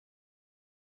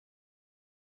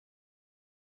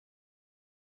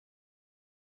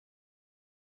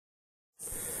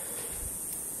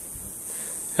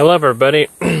Hello everybody,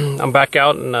 I'm back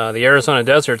out in the Arizona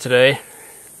desert today.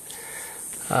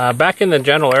 Back in the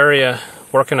general area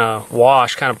working a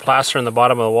wash, kind of plaster in the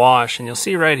bottom of the wash, and you'll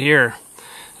see right here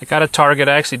I got a target.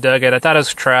 I actually dug it. I thought it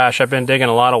was trash. I've been digging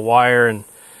a lot of wire and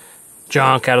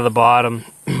junk out of the bottom,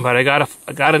 but I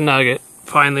got a nugget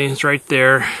finally. It's right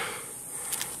there,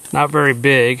 not very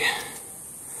big,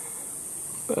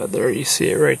 but there you see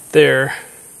it right there.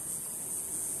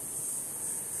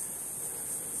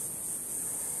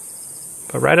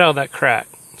 But right out of that crack,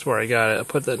 that's where I got it. I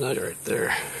put that nugget right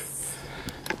there.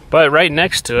 But right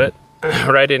next to it,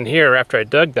 right in here, after I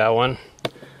dug that one,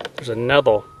 there's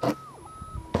another.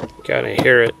 Kind of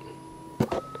hear it.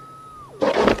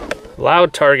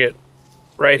 Loud target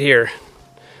right here.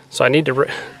 So I need to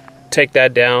take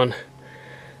that down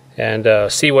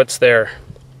and see what's there.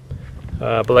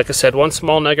 But like I said, one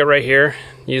small nugget right here,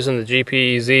 using the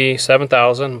GPZ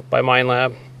 7000 by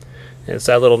Minelab. And it's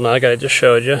that little nugget I just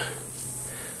showed you.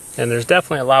 And there's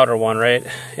definitely a louder one right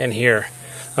in here.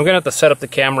 I'm gonna have to set up the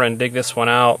camera and dig this one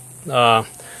out.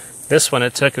 This one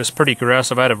it was pretty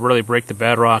aggressive. I had to really break the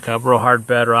bedrock up, real hard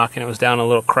bedrock, and it was down a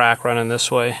little crack running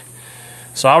this way.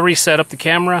 So I'll reset up the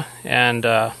camera and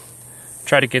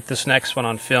try to get this next one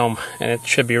on film, and it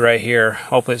should be right here.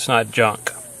 Hopefully it's not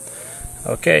junk.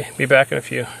 Okay, be back in a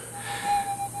few.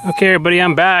 Okay everybody,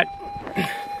 I'm back.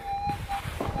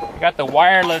 Got the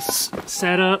wireless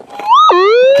set up.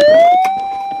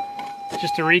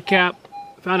 Just to recap,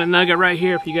 found a nugget right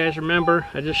here, if you guys remember.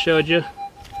 I just showed you.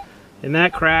 In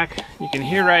that crack, you can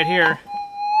hear right here.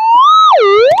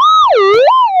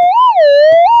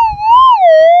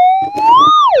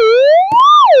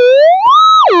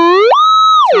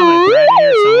 Sounds like right in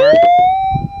here somewhere.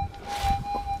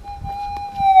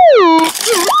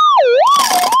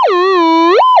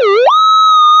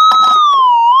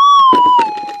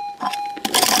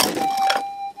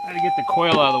 I had to get the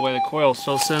coil out of the way. The coil's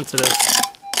so sensitive.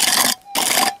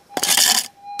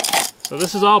 So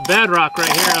this is all bedrock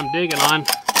right here I'm digging on,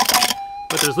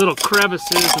 but there's little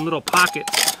crevices and little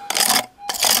pockets.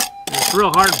 And it's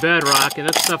real hard bedrock, and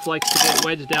that stuff likes to get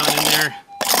wedged down in there.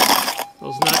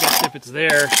 Those nuggets, if it's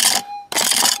there,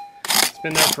 it's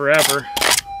been there forever.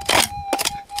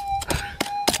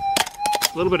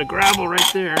 A little bit of gravel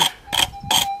right there.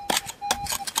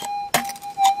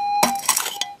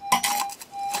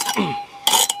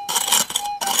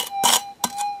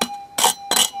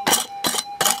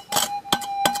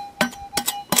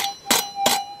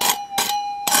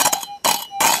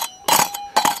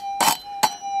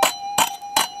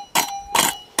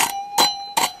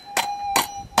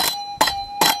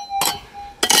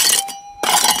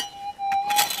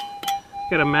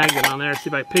 Got a magnet on there, see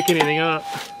if I pick anything up.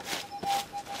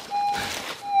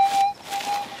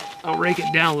 I'll rake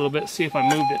it down a little bit, see if I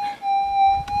moved it.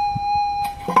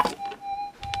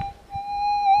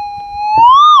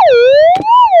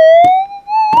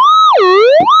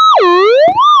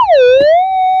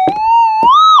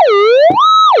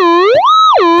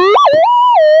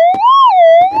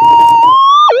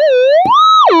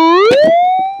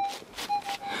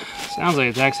 Sounds like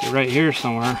it's actually right here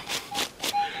somewhere.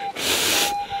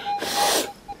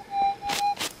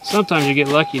 Sometimes you get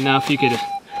lucky enough, if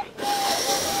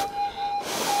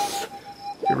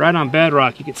you're right on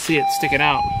bedrock, you can see it sticking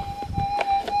out.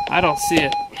 I don't see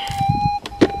it.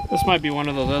 This might be one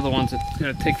of those other ones that's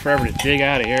going to take forever to dig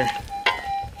out of here.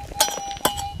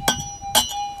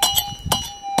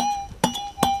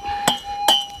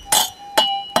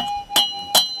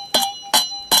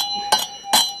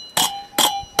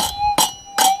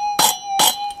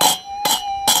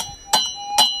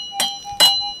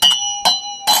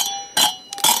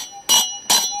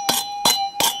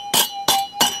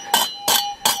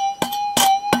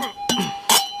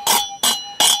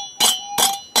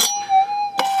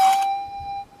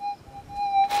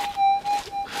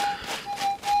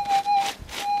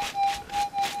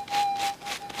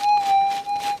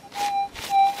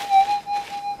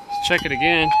 Check it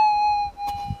again.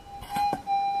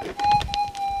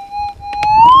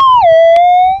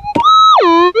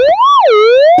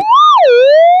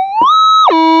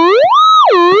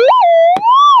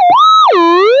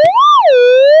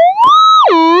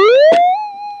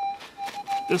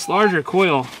 This larger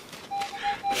coil,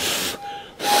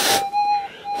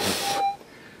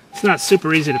 it's not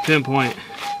super easy to pinpoint.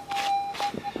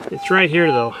 It's right here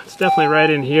though. It's definitely right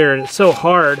in here, and it's so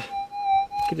hard.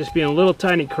 Could just be in a little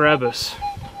tiny crevice.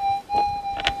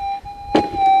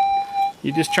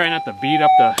 You just try not to beat up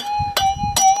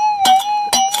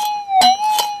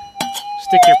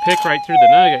stick your pick right through the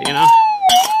nugget, you know.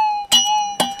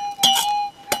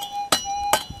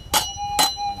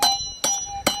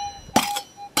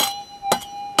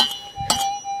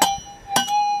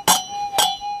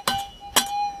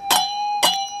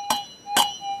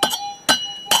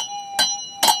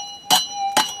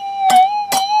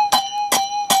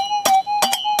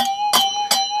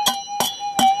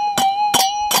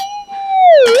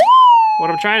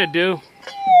 trying to do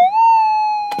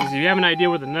is, if you have an idea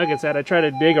where the nugget's at, I try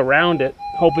to dig around it,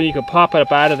 hoping you can pop it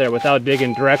up out of there without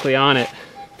digging directly on it.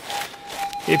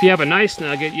 If you have a nice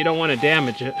nugget, you don't want to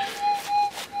damage it.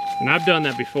 And I've done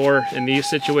that before in these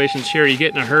situations here. You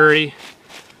get in a hurry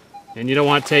and you don't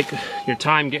want to take your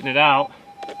time getting it out.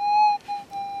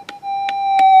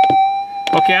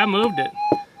 Okay, I moved it.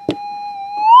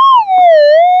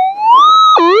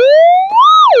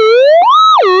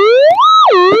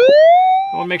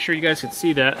 I want to make sure you guys can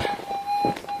see that.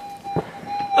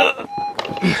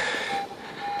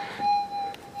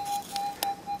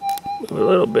 Move a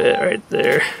little bit right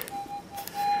there.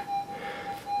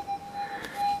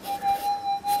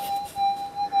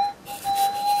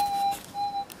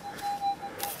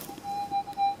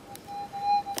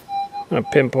 I'm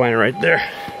gonna pinpoint it right there.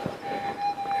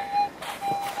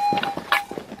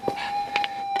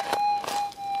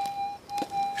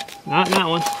 Not in that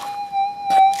one.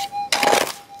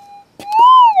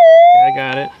 Okay, I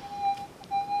got it.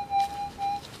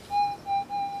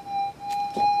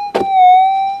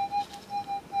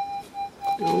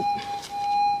 Nope.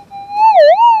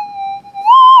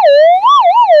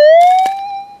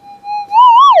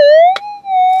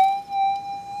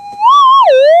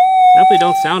 Definitely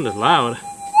don't sound as loud.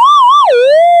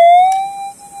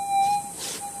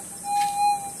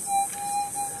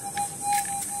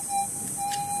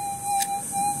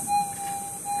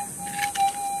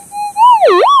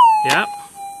 Yep,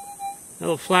 a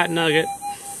little flat nugget.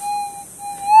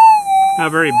 Not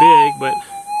very big, but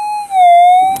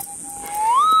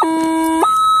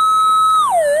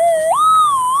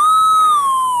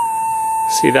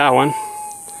see that one?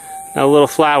 Now a little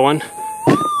flat one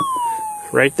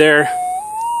right there,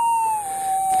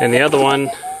 and the other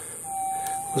one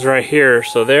was right here.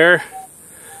 So there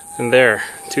and there,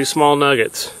 two small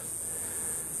nuggets.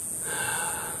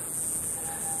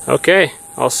 Okay,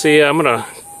 I'll see. I'm gonna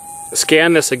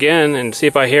scan this again and see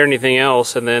if I hear anything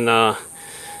else, and then I'll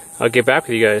get back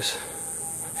with you guys.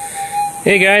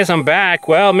 Hey guys, I'm back.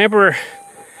 Well, remember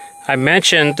I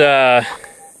mentioned that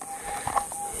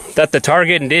the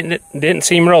target didn't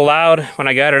seem real loud when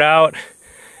I got it out.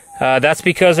 That's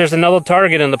because there's another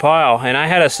target in the pile, and I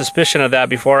had a suspicion of that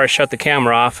before I shut the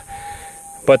camera off.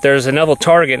 But there's another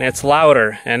target and it's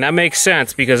louder, and that makes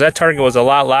sense because that target was a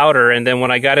lot louder, and then when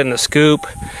I got in the scoop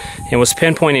and was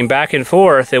pinpointing back and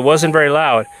forth, it wasn't very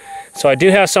loud. So I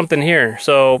do have something here.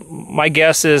 So my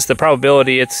guess is the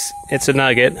probability it's a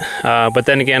nugget, but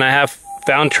then again, I have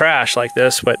found trash like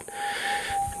this, but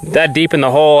that deep in the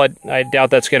hole, I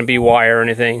doubt that's going to be wire or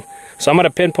anything. So I'm going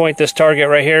to pinpoint this target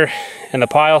right here in the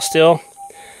pile still,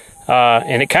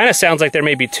 and it kind of sounds like there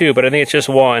may be two, but I think it's just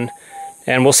one.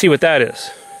 And we'll see what that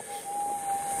is.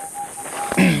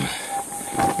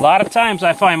 A lot of times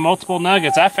I find multiple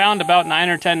nuggets. I found about 9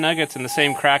 or 10 nuggets in the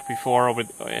same crack before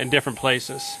in different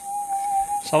places.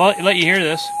 So I'll let you hear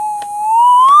this.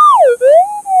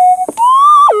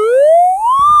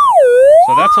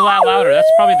 So that's a lot louder. That's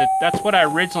probably that's what I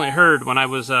originally heard when I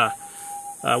was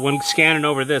when scanning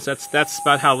over this. That's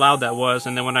about how loud that was.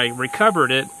 And then when I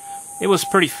recovered it, it was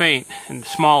pretty faint and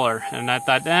smaller. And I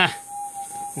thought,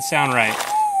 doesn't sound right.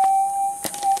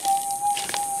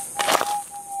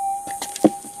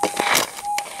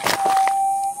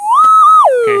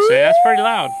 Okay, so that's pretty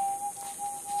loud.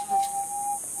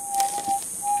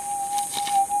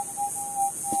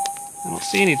 I don't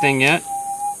see anything yet.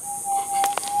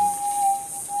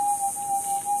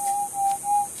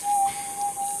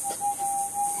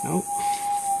 Nope.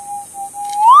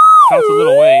 Felt a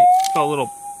little weight. Felt a little.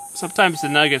 Sometimes the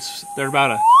nuggets, they're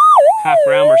about a half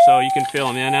gram or so, you can feel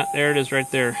them. Yeah, there it is right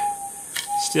there.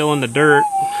 Still in the dirt.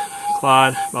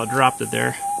 Clawed, about dropped it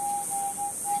there.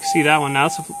 You can see that one now.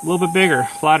 It's a little bit bigger,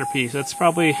 flatter piece. That's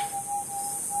probably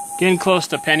getting close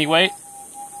to penny weight.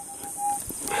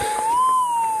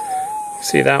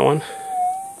 See that one?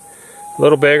 A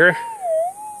little bigger.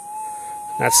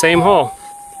 That same hole.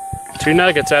 Two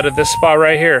nuggets out of this spot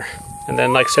right here. And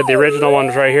then, like I said, the original one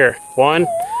was right here. One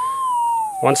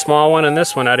small one, and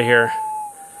this one out of here.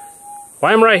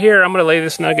 While I'm right here, I'm going to lay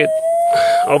this nugget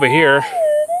over here.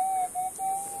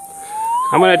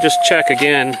 I'm going to just check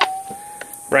again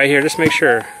right here, just make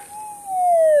sure.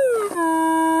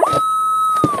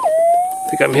 I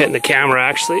think I'm hitting the camera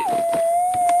actually.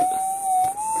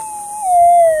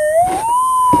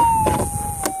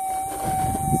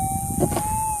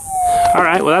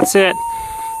 Alright, well that's it.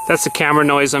 That's the camera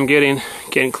noise I'm getting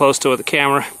close to with the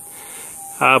camera.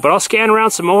 But I'll scan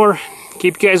around some more,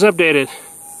 keep you guys updated.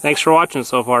 Thanks for watching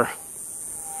so far.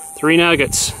 3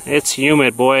 nuggets. It's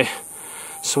humid, boy.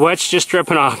 Sweat's just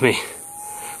dripping off me.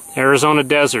 Arizona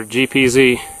Desert,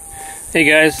 GPZ. Hey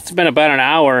guys, it's been about an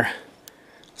hour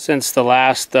since the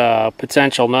last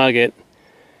potential nugget,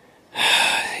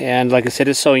 and like I said,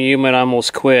 it's so humid I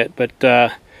almost quit, but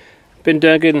been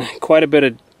digging quite a bit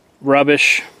of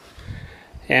rubbish,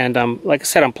 and like I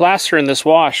said, I'm plastering this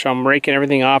wash. I'm raking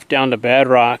everything off down to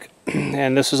bedrock,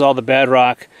 and this is all the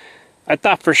bedrock. I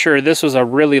thought for sure this was a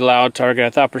really loud target.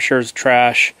 I thought for sure it's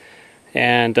trash,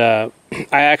 and I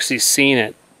actually seen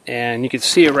it, and you can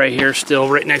see it right here still,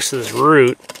 right next to this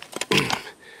root.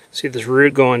 See this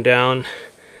root going down.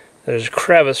 There's a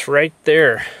crevice right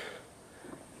there.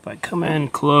 If I come in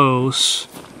close,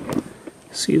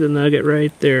 see the nugget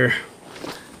right there.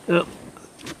 Oh,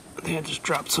 I think I just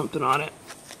dropped something on it.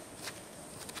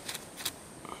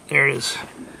 There it is.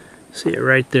 See it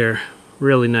right there.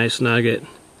 Really nice nugget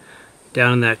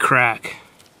down in that crack.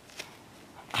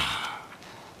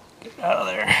 Get out of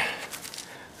there.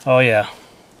 Oh yeah.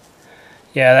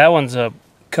 Yeah, that one's a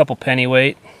couple penny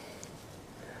weight.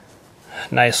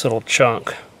 Nice little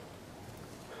chunk.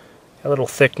 A little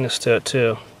thickness to it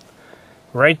too.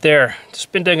 Right there.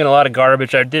 Just been digging a lot of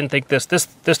garbage. I didn't think this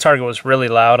target was really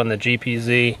loud on the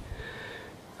GPZ.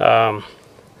 But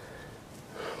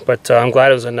I'm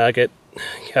glad it was a nugget.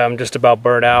 I'm just about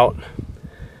burnt out.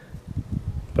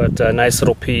 But a nice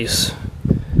little piece.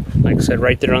 Like I said,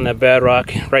 right there on that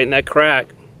bedrock, right in that crack.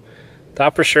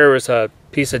 Thought for sure it was a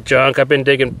piece of junk. I've been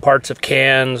digging parts of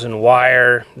cans and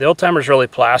wire. The old timers really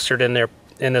plastered in there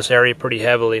in this area pretty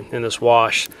heavily in this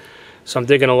wash, so I'm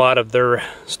digging a lot of their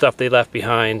stuff they left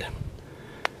behind.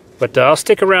 But I'll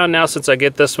stick around now since I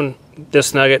get this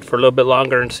nugget for a little bit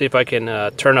longer and see if I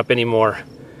can turn up any more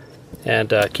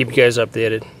and keep you guys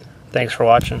updated. Thanks for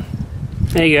watching.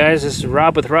 Hey guys, this is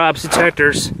Rob with Rob's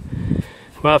Detectors.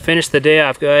 Well, I finished the day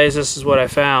off, guys. This is what I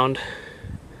found.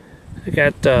 I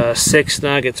got 6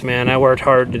 nuggets, man. I worked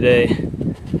hard today.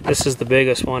 This is the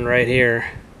biggest one right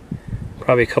here.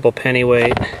 Probably a couple penny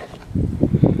weight.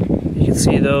 You can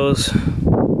see those.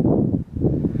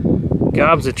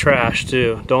 Gobs of trash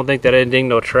too. Don't think that I didn't dig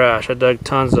no trash. I dug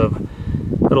tons of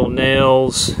little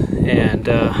nails and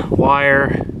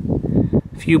wire,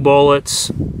 a few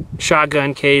bullets,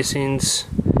 shotgun casings,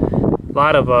 a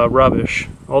lot of rubbish.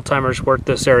 Old timers worked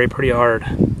this area pretty hard.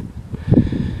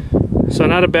 So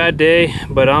not a bad day,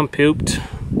 but I'm pooped.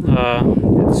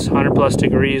 It's 100+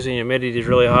 degrees and humidity is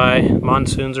really high.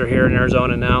 Monsoons are here in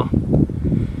Arizona now.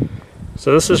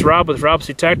 So this is Rob with Rob's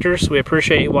Detectors. We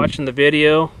appreciate you watching the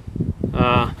video.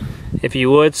 If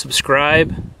you would,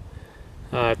 subscribe,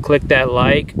 click that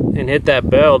like, and hit that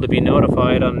bell to be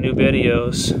notified on new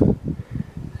videos.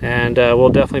 And we'll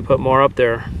definitely put more up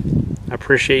there. I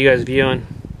appreciate you guys viewing.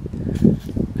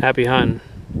 Happy hunting.